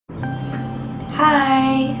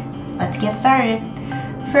Hi! Let's get started.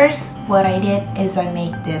 First, what I did is I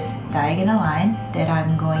make this diagonal line that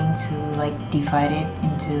I'm going to like divide it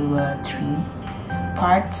into 3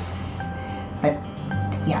 parts. But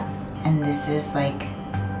yeah, and this is like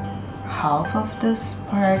half of this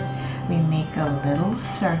part. We make a little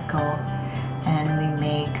circle and we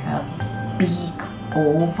make a big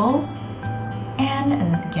oval and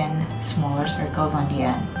again smaller circles on the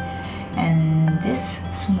end. And this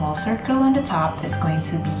small circle on the top is going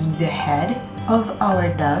to be the head of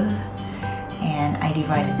our dove, and I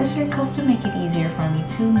divided the circles to make it easier for me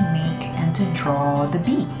to make and to draw the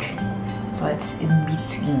beak. So it's in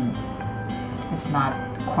between. It's not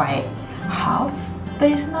quite half,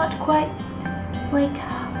 but it's not quite like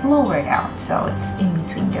lower down, so it's in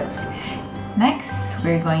between those. Next,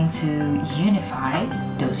 we're going to unify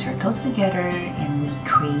those circles together and we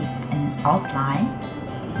create an outline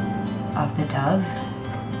of the dove.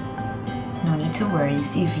 No need to worry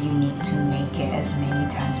if you need to make it as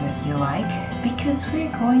many times as you like, because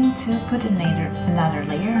we're going to put another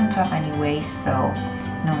layer on top anyway, so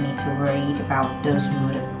no need to worry about those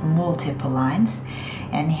multiple lines.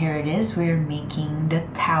 And here it is, we're making the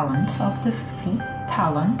talons of the feet.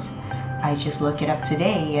 Talons, I just looked it up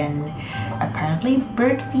today and apparently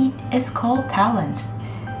bird feet is called talons.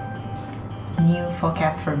 New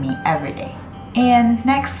vocab for me every day. And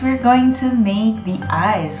next we're going to make the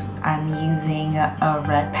eyes. I'm using a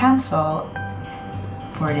red pencil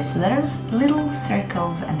for these little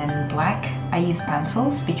circles, and then black. I use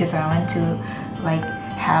pencils because I want to like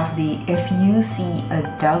have the, if you see a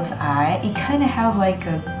dove's eye, it kind of have like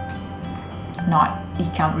a, not, you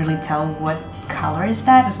can't really tell what color is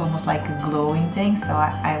that. It's almost like a glowing thing, so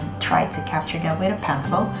I tried to capture that with a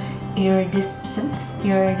pencil. Iridescence.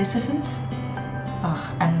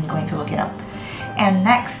 I'm going to look it up. And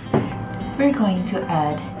next, we're going to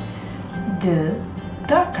add the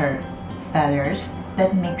darker feathers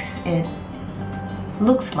that makes it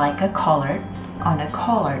looks like a collar on a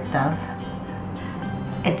collared dove.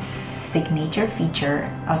 It's signature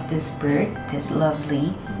feature of this bird, this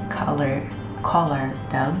lovely collared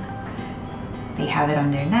dove. They have it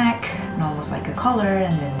on their neck, almost like a collar,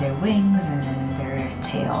 and then their wings, and then their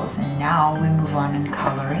tails. And now we move on and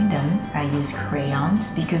coloring them. I use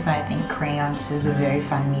crayons because I think crayons is a very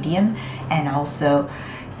fun medium, and also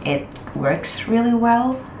it works really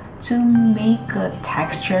well to make a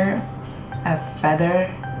texture, a feather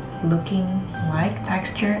looking like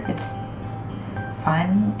texture. It's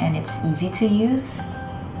fun and it's easy to use.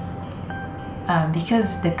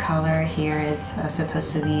 Because the color here is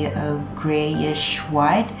supposed to be a grayish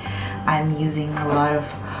white, I'm using a lot of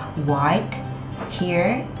white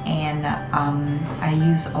here, and I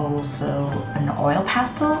use also an oil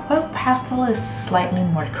pastel. Oil pastel is slightly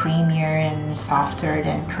more creamier and softer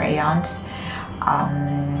than crayons.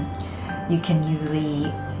 You can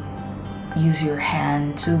usually use your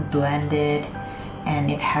hand to blend it, and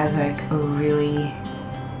it has like a really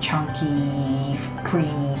chunky,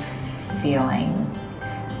 creamy feeling.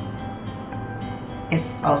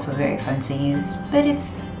 It's also very fun to use, but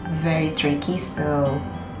it's very tricky, so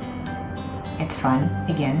it's fun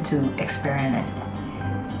again to experiment.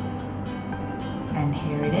 And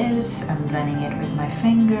here it is, I'm blending it with my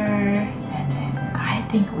finger, and then I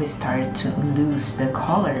think we started to lose the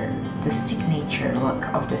color, the signature look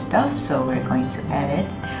of the stuff, so we're going to edit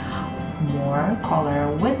more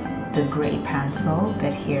color with the gray pencil.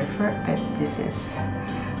 But this is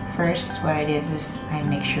first, what I did is I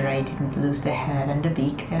make sure I didn't lose the head and the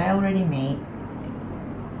beak that I already made.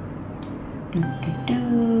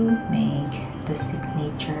 Make the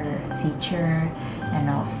signature feature, and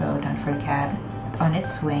also don't forget on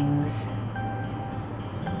its wings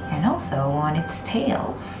and also on its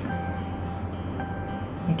tails.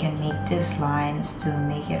 You can make these lines to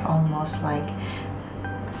make it almost like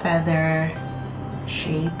feather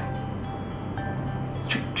shape.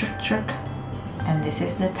 And this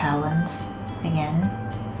is the talons again.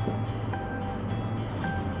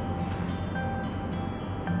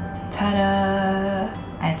 Ta-da!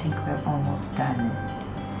 I think we're almost done.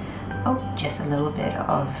 Oh, just a little bit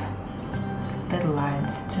of little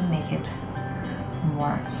lines to make it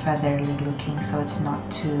more feathery looking, so it's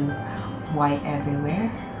not too white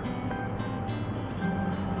everywhere.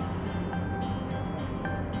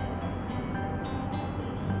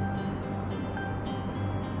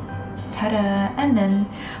 Ta-da! And then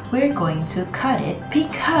we're going to cut it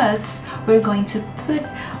because we're going to put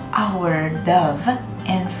our dove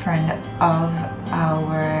in front of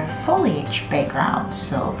our foliage background.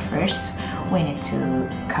 So first we need to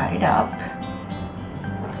cut it up.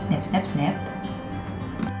 Snip, snip, snip.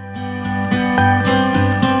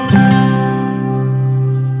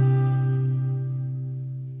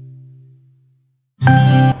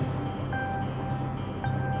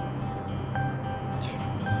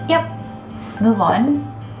 move on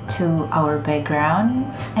to our background,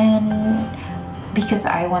 and because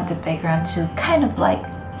I want the background to kind of like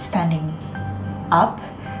standing up,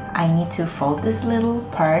 I need to fold this little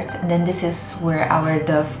part, and then this is where our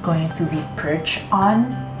dove going to be perched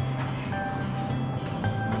on.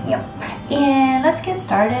 Yep. And let's get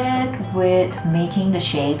started with making the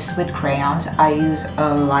shapes with crayons. I use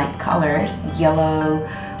light colors, yellow,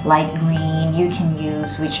 light green. You can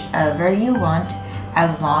use whichever you want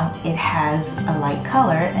as long it has a light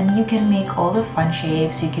color, and you can make all the fun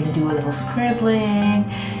shapes. You can do a little scribbling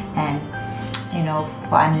and, you know,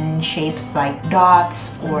 fun shapes like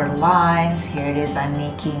dots or lines. Here it is, I'm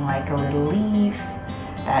making like a little leaves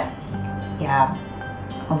that, yeah,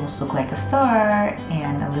 almost look like a star,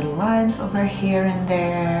 and a little lines over here and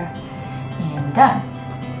there, and done.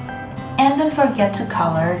 And don't forget to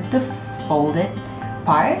color the folded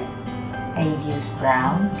part. I use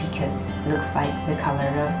brown because it looks like the color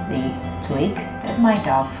of the twig that my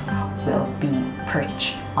dove will be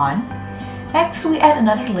perched on. Next, we add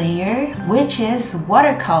another layer, which is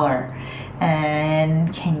watercolor.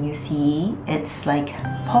 And can you see it's like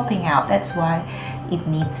popping out? That's why it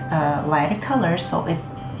needs a lighter color, so it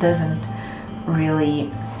doesn't really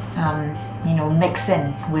you know, mix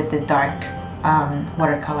in with the dark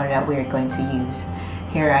watercolor that we're going to use.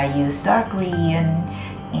 Here I use dark green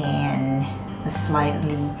and a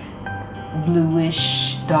slightly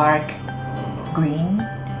bluish dark green,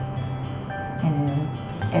 and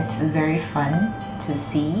it's very fun to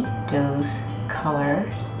see those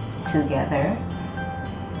colors together.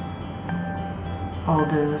 All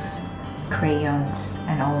those crayons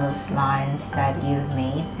and all those lines that you've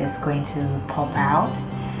made is going to pop out,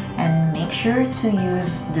 and make sure to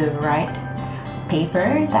use the right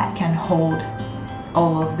paper that can hold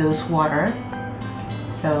all of those water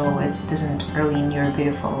so it doesn't ruin your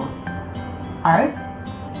beautiful art.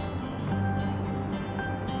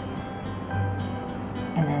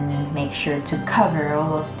 And then make sure to cover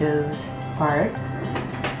all of those parts.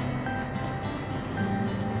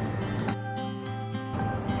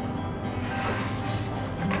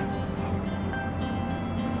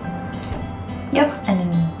 Yep,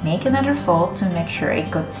 and then make another fold to make sure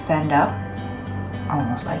it could stand up,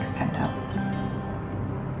 almost like stand up,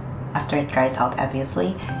 after it dries out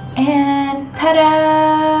obviously. And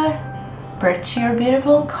ta-da! Perch your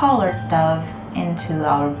beautiful colored dove into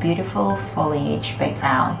our beautiful foliage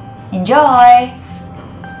background. Enjoy!